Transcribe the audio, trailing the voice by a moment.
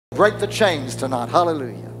break the chains tonight.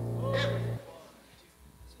 Hallelujah.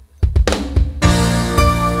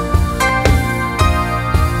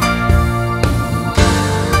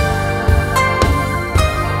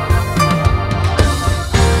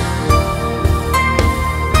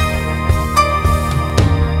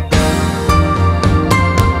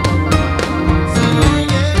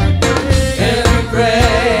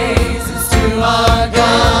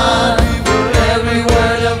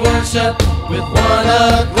 With one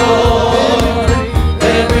accord,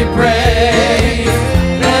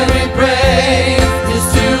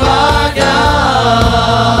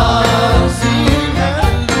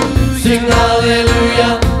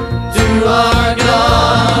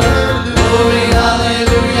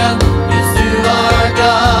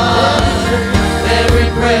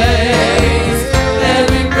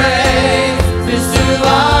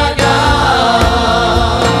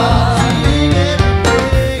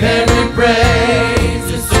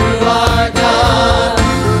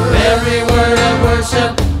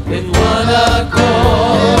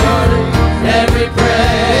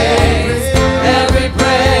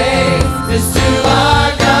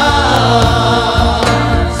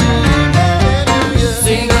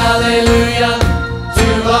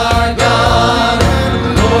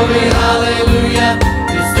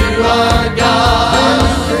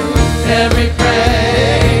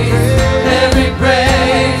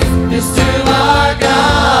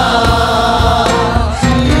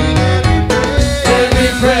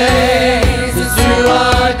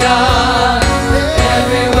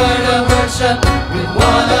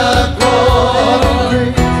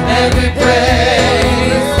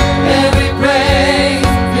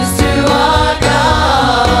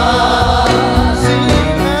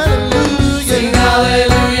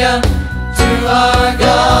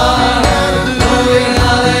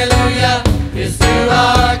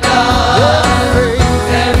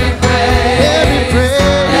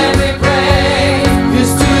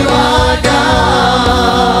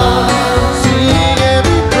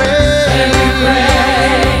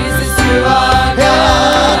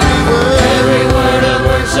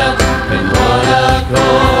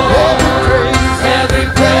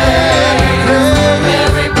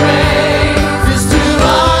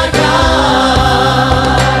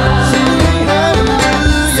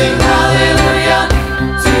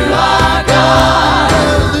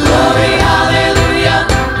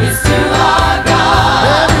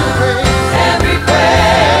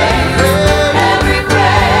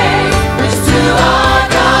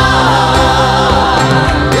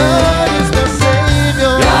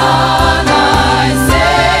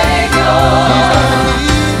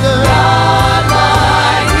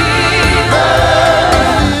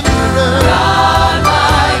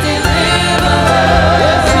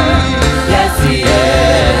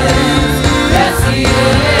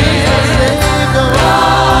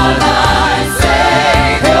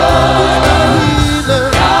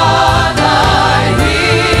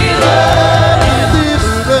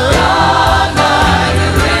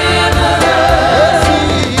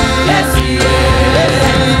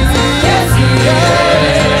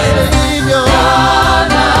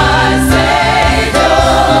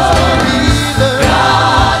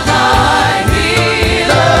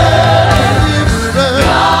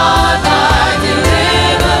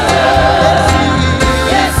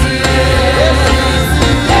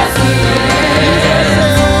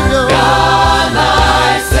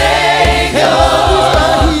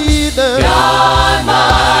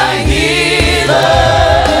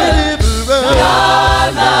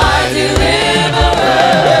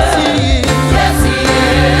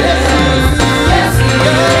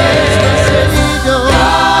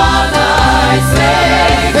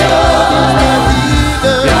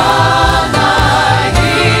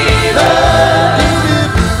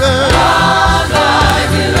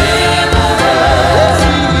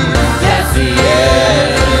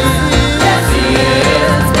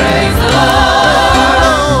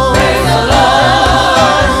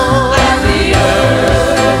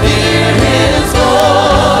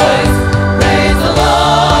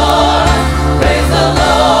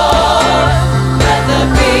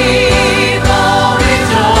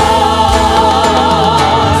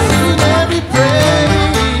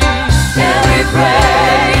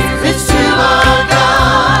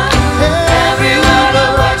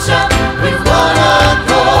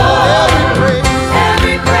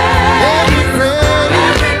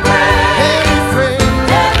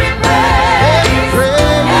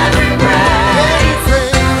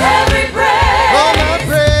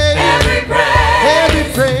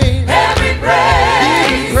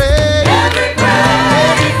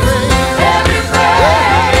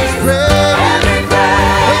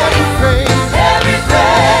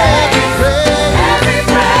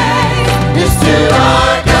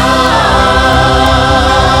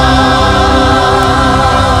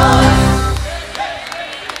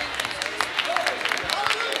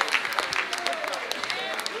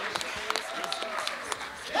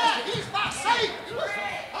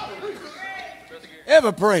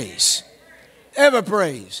 Ever praise. Ever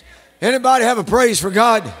praise. Anybody have a praise for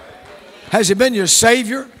God? Has He been your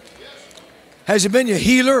Savior? Has He been your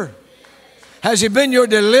healer? Has He been your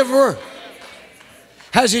deliverer?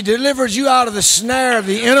 Has He delivered you out of the snare of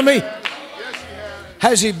the enemy?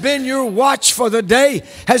 Has He been your watch for the day?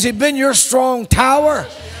 Has He been your strong tower?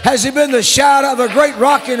 Has He been the shadow of a great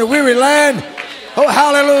rock in a weary land? Oh,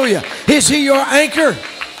 hallelujah. Is He your anchor?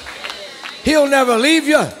 He'll never leave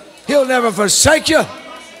you. He'll never forsake you.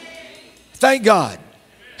 Thank God.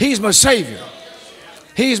 He's my Savior.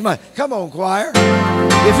 He's my... Come on, choir.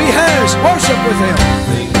 If He has, worship with Him.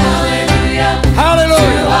 Sing hallelujah. Hallelujah.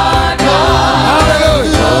 To our God.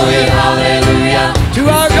 Hallelujah. Glory, hallelujah. To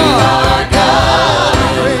our God. Our God.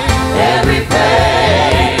 Every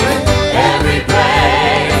praise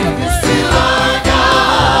is to our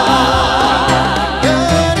God.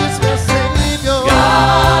 God is my Savior.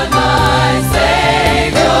 God, my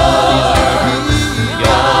Savior.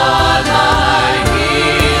 God, my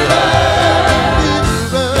healer.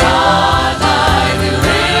 God, my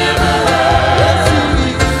deliverer.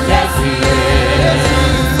 Yes, He is.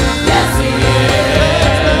 Yes, He is.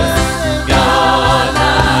 God,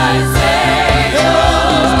 my Savior.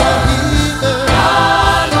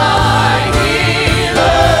 God, my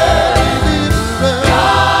healer.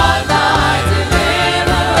 God, my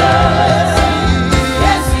deliverer.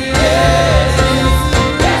 Yes, He is.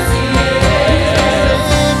 Yes, He is.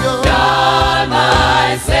 God, my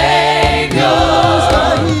Savior.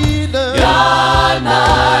 God,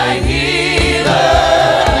 my healer.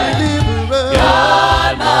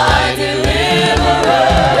 God, my deliverer.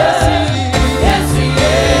 Yes, He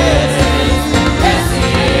is. Yes, He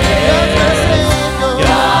is.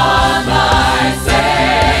 God, my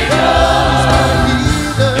Savior.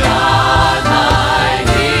 God, my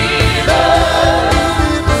healer.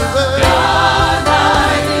 God,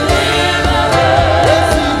 my deliverer.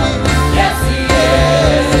 Yes, He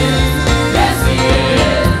is. Yes, He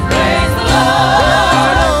is. Praise the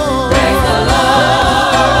Lord. Praise the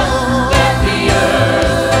Lord. Let the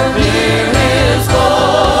earth hear His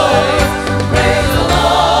voice. Praise the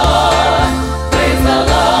Lord. Praise the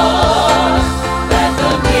Lord. Let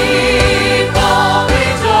the people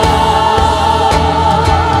rejoice.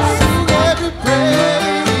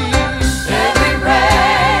 Every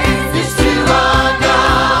praise is to our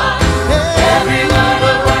God. Everyone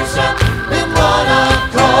will worship in one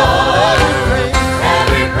accord.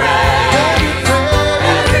 Every praise,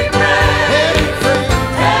 every praise, every praise,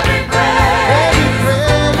 every praise, every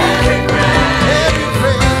praise, every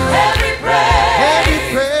praise, every praise,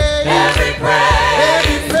 every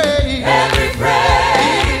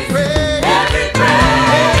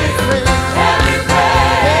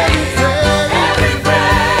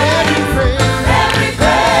praise, every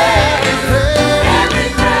praise, every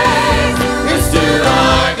praise is to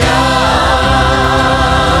our God.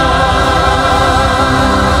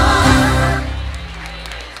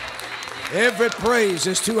 Every praise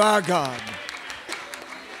is to our God.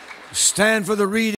 Stand for the reading.